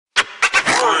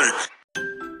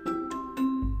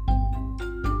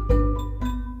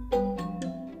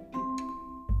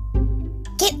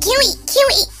can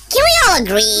we all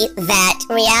agree that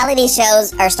reality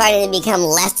shows are starting to become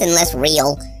less and less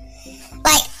real?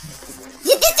 Like,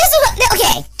 this is what,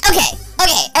 okay,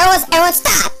 everyone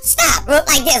stop,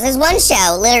 like this. There's one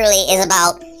show, literally, is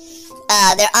about,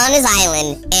 they're on this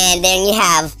island, and then you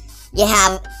have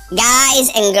guys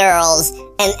and girls,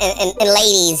 and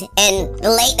ladies, and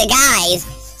the guys,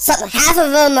 so half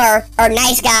of them are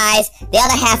nice guys, the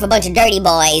other half a bunch of dirty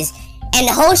boys, and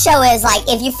the whole show is like,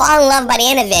 if you fall in love by the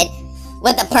end of it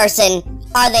with a person,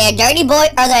 are they a dirty boy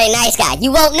or are they a nice guy?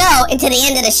 You won't know until the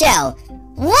end of the show.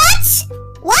 What?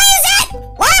 Why is that?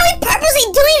 Why are we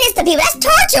purposely doing this to people? That's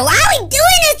torture. Why are we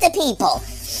doing this to people?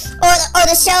 Or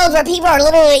the shows where people are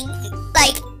literally,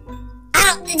 like,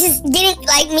 just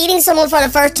meeting someone for the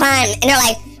first time, and they're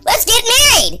like, let's get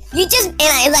married.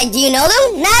 And I'm like, do you know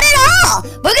them? Not at all.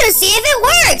 We're gonna see if it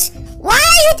works. Why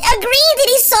are you agreeing to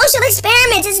these social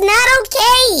experiments? It's not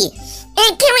okay.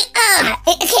 And can we,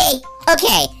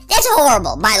 okay, that's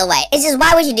horrible, by the way. It's just,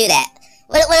 why would you do that?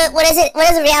 What is it? What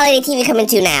is reality TV coming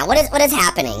to now? What is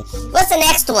happening? What's the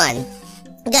next one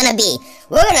gonna be?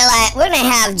 We're gonna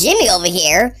have Jimmy over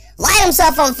here light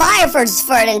himself on fire for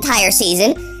an entire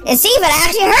season and see if it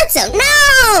actually hurts him.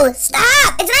 No!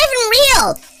 Stop! It's not even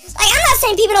real! Like, I'm not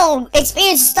saying people don't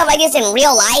experience stuff like this in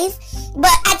real life,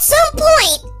 but at some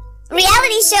point,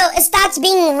 reality show stops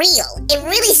being real. It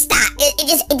really stops. It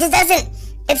just doesn't,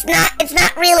 it's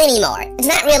not real anymore. It's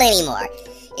not real anymore.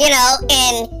 You know,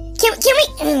 and can we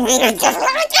and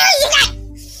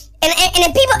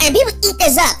people eat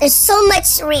this up. There's so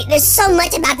much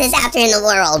about this out there in the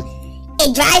world.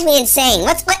 It drives me insane.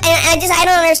 I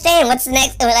don't understand. What's the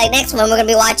next one? We're gonna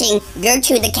be watching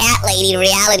Gertrude the Cat Lady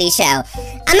reality show.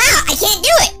 I'm out. I can't do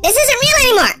it. This isn't real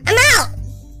anymore. I'm out.